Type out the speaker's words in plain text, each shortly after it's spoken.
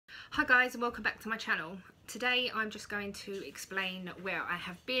Hi guys, and welcome back to my channel. Today I'm just going to explain where I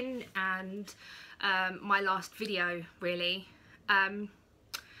have been and my last video really.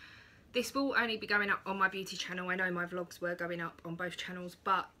 This will only be going up on my beauty channel. I know my vlogs were going up on both channels,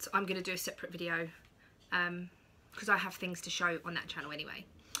 but I'm going to do a separate video because I have things to show on that channel anyway.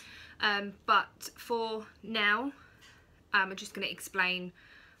 But for now I'm just going to explain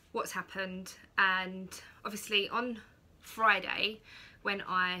what's happened. And obviously on Friday when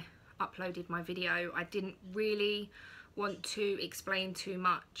I uploaded my video, I didn't really want to explain too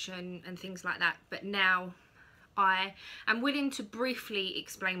much and things like that, but now I am willing to briefly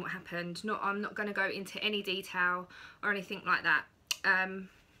explain what happened. I'm not going to go into any detail or anything like that.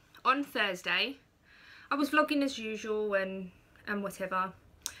 On Thursday I was vlogging as usual and whatever,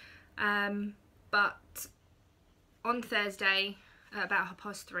 but on Thursday at about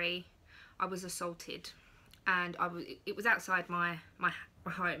 3:30 I was assaulted, and it was outside my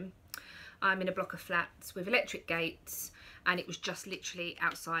home. I'm in a block of flats with electric gates, and it was just literally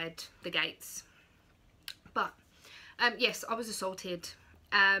outside the gates. But yes, I was assaulted.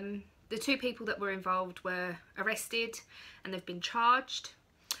 The two people that were involved were arrested and they've been charged,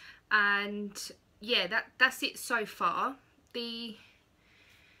 and yeah, that's it so far. The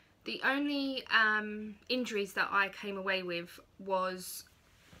only injuries that I came away with was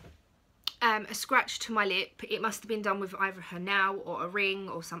a scratch to my lip. It must have been done with either a nail or a ring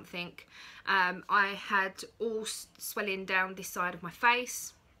or something. I had all swelling down this side of my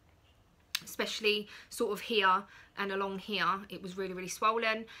face, especially sort of here and along here. It was really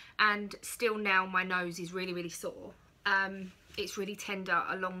swollen, and still now my nose is really sore. It's really tender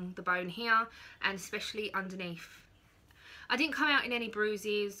along the bone here and especially underneath. I didn't come out in any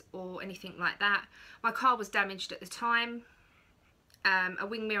bruises or anything like that. My car was damaged at the time. A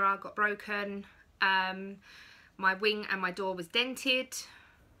wing mirror got broken. My wing and my door was dented.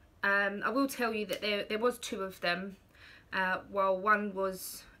 I will tell you that there was two of them. While one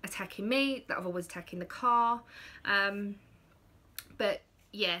was attacking me, the other was attacking the car. But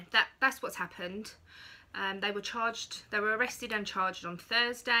yeah, that's what's happened. They were arrested and charged on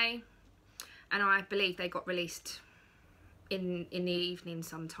Thursday, and I believe they got released in the evening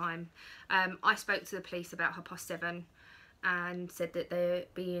sometime. I spoke to the police about 7:30 and said that they're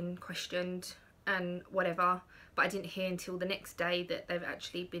being questioned and whatever, but I didn't hear until the next day that they've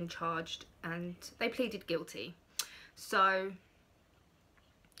actually been charged and they pleaded guilty. So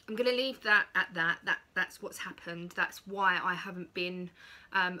I'm gonna leave that at that's what's happened. That's why I haven't been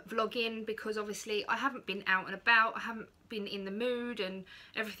vlogging, because obviously I haven't been out and about. I haven't been in the mood and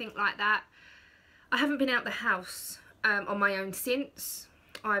everything like that. I haven't been out the house on my own since.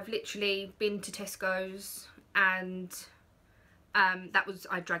 I've literally been to Tesco's, and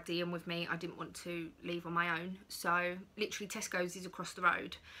I dragged Ian with me. I didn't want to leave on my own, so literally Tesco's is across the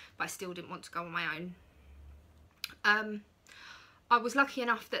road, but I still didn't want to go on my own. I was lucky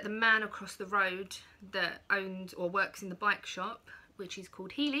enough that the man across the road that owns or works in the bike shop, which is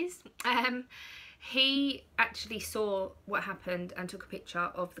called Healy's, he actually saw what happened and took a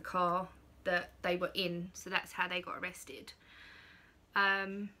picture of the car that they were in, so that's how they got arrested.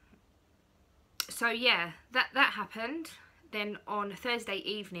 So yeah, that happened. Then on Thursday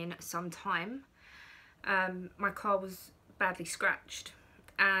evening sometime, my car was badly scratched,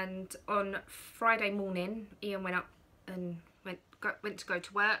 and on Friday morning Ian went up and went to go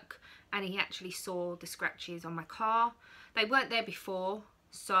to work, and he actually saw the scratches on my car. They weren't there before,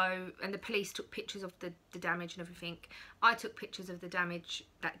 and the police took pictures of the damage and everything. I took pictures of the damage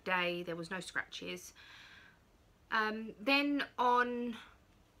that day. There was no scratches. Then on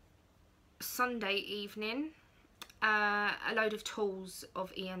Sunday evening, a load of tools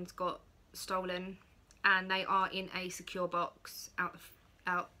of Ian's got stolen, and they are in a secure box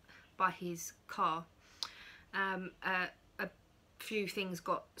out by his car. A few things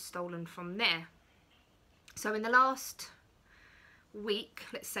got stolen from there. So in the last week,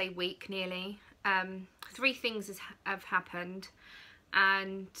 let's say week nearly, 3 things have happened,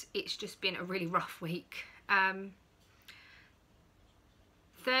 and it's just been a really rough week.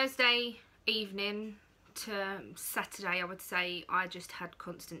 Thursday evening to Saturday, I would say, I just had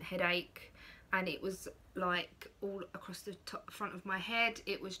constant headache, and it was like all across the front of my head.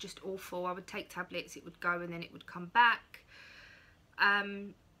 It was just awful. I would take tablets, it would go and then it would come back.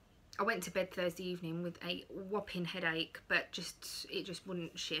 I went to bed Thursday evening with a whopping headache, but it just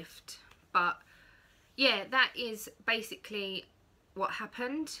wouldn't shift. But yeah, that is basically what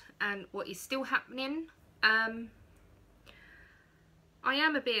happened and what is still happening.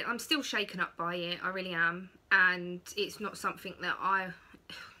 I'm still shaken up by it, I really am, and it's not something that I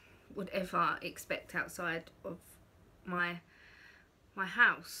would ever expect outside of my my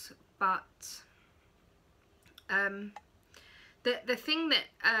house. But the thing that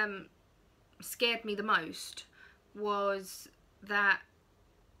scared me the most was that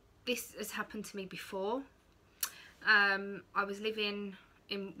this has happened to me before. I was living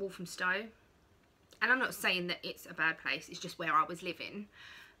in Walthamstow, and I'm not saying that it's a bad place, it's just where I was living,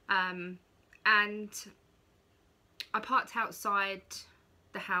 and I parked outside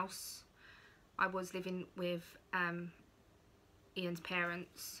the house. I was living with Ian's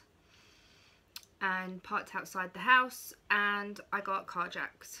parents, and parked outside the house, and I got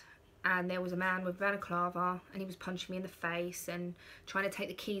carjacked. And there was a man with a balaclava, and he was punching me in the face and trying to take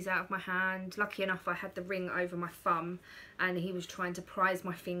the keys out of my hand. Lucky enough, I had the ring over my thumb, and he was trying to prise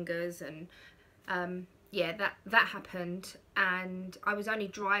my fingers. And yeah, that happened. And I was only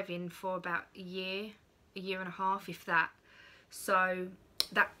driving for about a year and a half, if that. So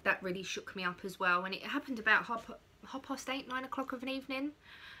that really shook me up as well. And it happened about 8:30, 9 o'clock of an evening.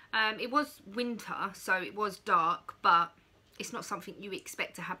 It was winter, so it was dark, but it's not something you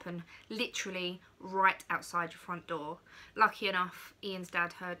expect to happen literally right outside your front door. Lucky enough, Ian's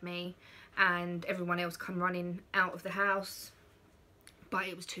dad heard me, and everyone else come running out of the house, but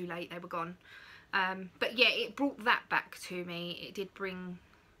it was too late, they were gone. But yeah, it brought that back to me. It did bring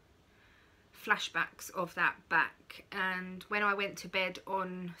flashbacks of that back. And when I went to bed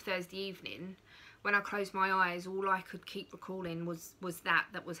on Thursday evening, when I closed my eyes, all I could keep recalling was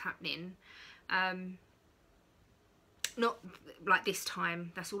that was happening. Not like this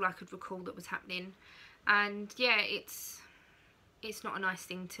time, that's all I could recall that was happening. And yeah, it's not a nice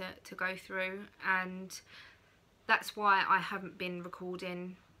thing to go through, and that's why I haven't been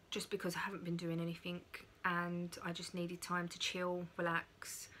recording, just because I haven't been doing anything, and I just needed time to chill,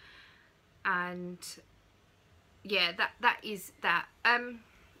 relax. And yeah, that is that.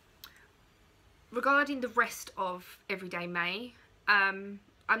 Regarding the rest of Everyday May, I'm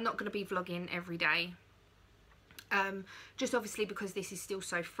not going to be vlogging every day. Just obviously because this is still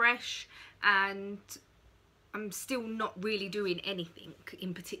so fresh, and I'm still not really doing anything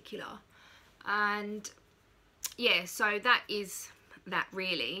in particular. And yeah, so that is that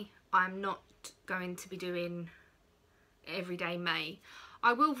really. I'm not going to be doing Everyday May.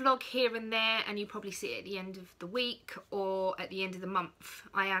 I will vlog here and there, and you probably see it at the end of the week or at the end of the month.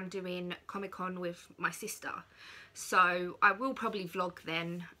 I am doing Comic-Con with my sister, so I will probably vlog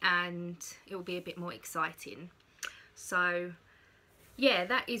then, and it will be a bit more exciting. So yeah,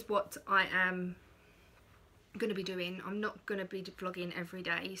 that is what I am going to be doing. I'm not going to be vlogging every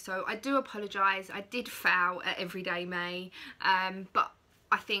day, so I do apologise. I did fail at Everyday May, but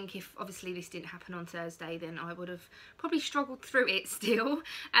I think if obviously this didn't happen on Thursday, then I would have probably struggled through it still.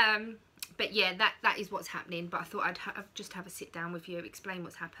 But yeah, that is what's happening. But I thought I'd just have a sit down with you, explain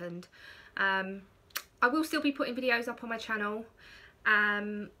what's happened. I will still be putting videos up on my channel.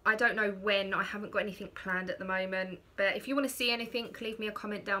 I don't know when. I haven't got anything planned at the moment, but if you want to see anything, leave me a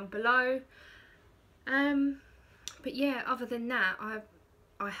comment down below. But yeah, other than that,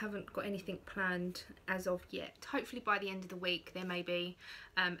 I haven't got anything planned as of yet. Hopefully by the end of the week there may be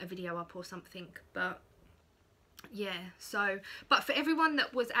a video up or something. But yeah, so but for everyone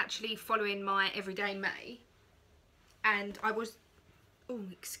that was actually following my Everyday May, and I was, oh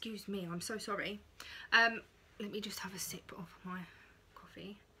excuse me, I'm so sorry, let me just have a sip of my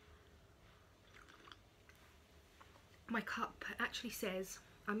coffee. My cup actually says,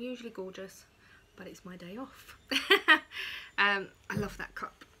 I'm usually gorgeous, but it's my day off. I love that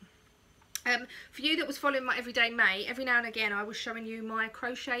cup. For you that was following my Everyday May, every now and again I was showing you my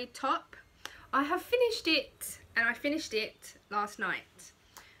crocheted top. I have finished it, and I finished it last night.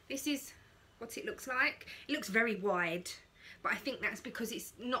 This is what it looks like. It looks very wide, but I think that's because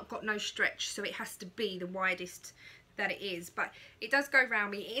it's not got no stretch, so it has to be the widest that it is. But it does go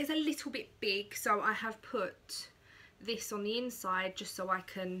round me. It is a little bit big, so I have put this on the inside just so I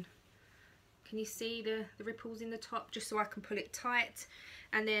can you see the ripples in the top, just so I can pull it tight.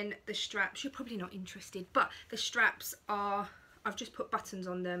 And then the straps, you're probably not interested, but the straps are, I've just put buttons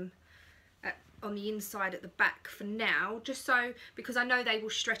on them on the inside at the back for now, just so, because I know they will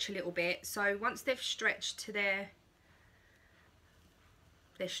stretch a little bit. So once they've stretched to their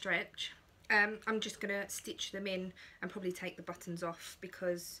stretch, I'm just gonna stitch them in and probably take the buttons off,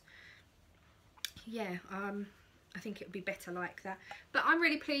 because yeah, I think it would be better like that. But I'm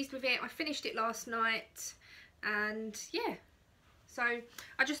really pleased with it. I finished it last night, and yeah, so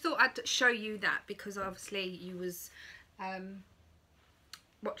I just thought I'd show you that, because obviously you was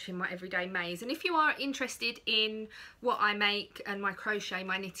watching my Everyday Mays. And if you are interested in what I make and my crochet,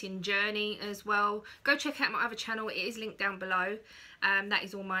 my knitting journey as well, go check out my other channel. It is linked down below. That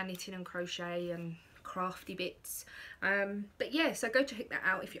is all my knitting and crochet and crafty bits. But yeah, so go check that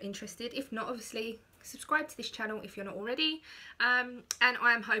out if you're interested. If not, obviously subscribe to this channel if you're not already, and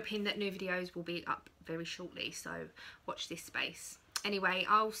I am hoping that new videos will be up very shortly, so watch this space. Anyway,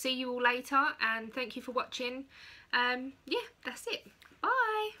 I'll see you all later, and thank you for watching. Yeah, that's it.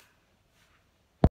 Bye.